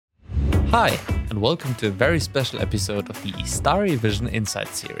Hi, and welcome to a very special episode of the Starry Vision Insight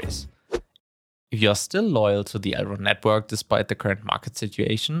series. If you are still loyal to the Elrond network despite the current market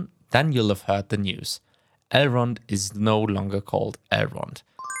situation, then you'll have heard the news. Elrond is no longer called Elrond.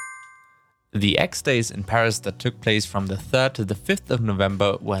 The X Days in Paris that took place from the 3rd to the 5th of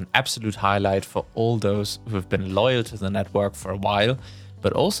November were an absolute highlight for all those who have been loyal to the network for a while,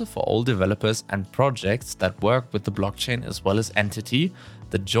 but also for all developers and projects that work with the blockchain as well as Entity,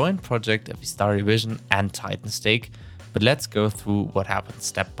 the joint project of Starry Vision and Titanstake. But let's go through what happened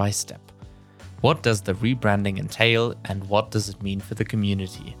step by step. What does the rebranding entail, and what does it mean for the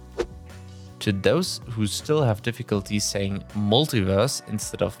community? To those who still have difficulty saying multiverse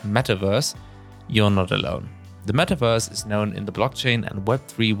instead of metaverse, you're not alone. The metaverse is known in the blockchain and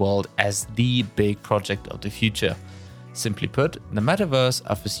Web3 world as the big project of the future. Simply put, the metaverse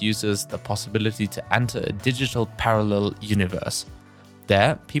offers users the possibility to enter a digital parallel universe.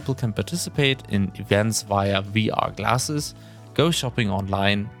 There, people can participate in events via VR glasses, go shopping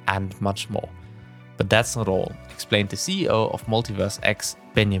online, and much more. But that's not all, explained the CEO of Multiverse X,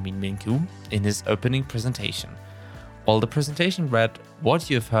 Benjamin Minku, in his opening presentation. While the presentation read, "What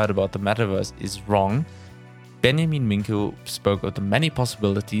you have heard about the metaverse is wrong," Benjamin Minku spoke of the many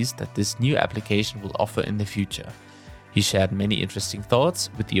possibilities that this new application will offer in the future. He shared many interesting thoughts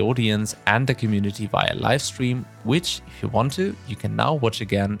with the audience and the community via live stream, which, if you want to, you can now watch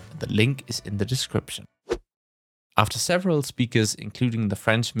again. The link is in the description. After several speakers, including the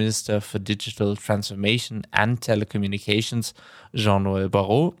French Minister for Digital Transformation and Telecommunications, Jean-Noël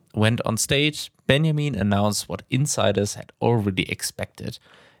Barrot, went on stage, Benjamin announced what insiders had already expected.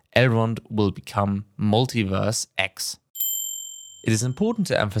 Elrond will become Multiverse X. It is important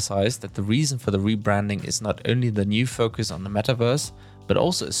to emphasize that the reason for the rebranding is not only the new focus on the metaverse, but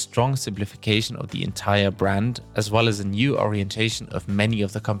also a strong simplification of the entire brand, as well as a new orientation of many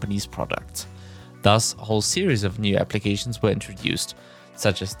of the company's products. Thus, a whole series of new applications were introduced,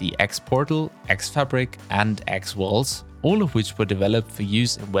 such as the X Portal, X Fabric, and X Walls, all of which were developed for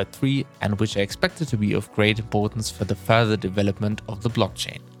use in Web3 and which are expected to be of great importance for the further development of the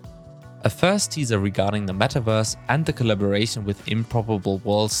blockchain. A first teaser regarding the metaverse and the collaboration with Improbable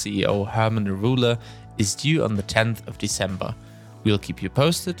World CEO Herman Arula is due on the 10th of December. We'll keep you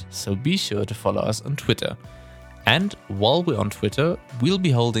posted, so be sure to follow us on Twitter. And while we're on Twitter, we'll be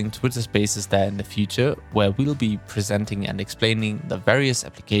holding Twitter Spaces there in the future, where we'll be presenting and explaining the various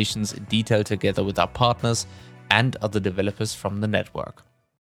applications in detail together with our partners and other developers from the network.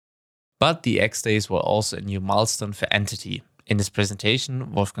 But the X Days were also a new milestone for Entity. In his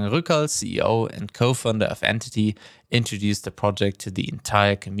presentation, Wolfgang Rückerl, CEO and co-founder of Entity, introduced the project to the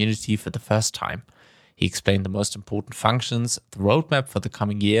entire community for the first time. He explained the most important functions, the roadmap for the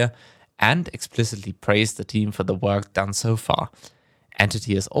coming year, and explicitly praised the team for the work done so far.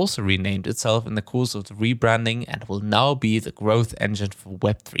 Entity has also renamed itself in the course of the rebranding and will now be the growth engine for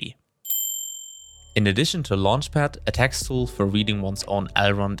Web3. In addition to Launchpad, a text tool for reading one's own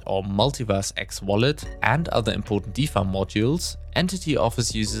Elrond or Multiverse X wallet, and other important DeFi modules, Entity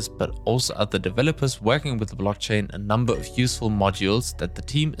offers users but also other developers working with the blockchain a number of useful modules that the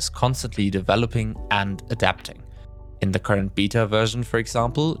team is constantly developing and adapting. In the current beta version, for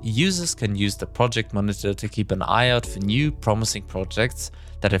example, users can use the project monitor to keep an eye out for new promising projects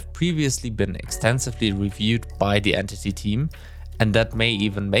that have previously been extensively reviewed by the Entity team, and that may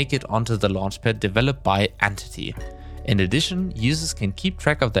even make it onto the Launchpad developed by Entity. In addition, users can keep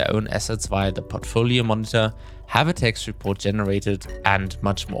track of their own assets via the portfolio monitor, have a text report generated, and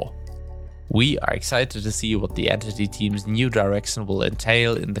much more. We are excited to see what the Entity team's new direction will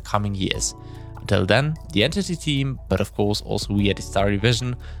entail in the coming years. Until then, the Entity team, but of course also we at Starry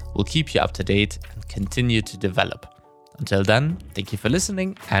Vision, will keep you up to date and continue to develop. Until then, thank you for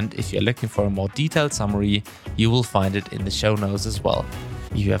listening, and if you're looking for a more detailed summary, you will find it in the show notes as well.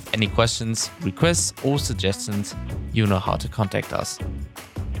 If you have any questions, requests, or suggestions, you know how to contact us.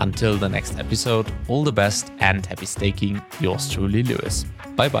 Until the next episode, all the best and happy staking, yours truly, Lewis.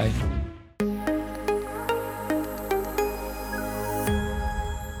 Bye bye.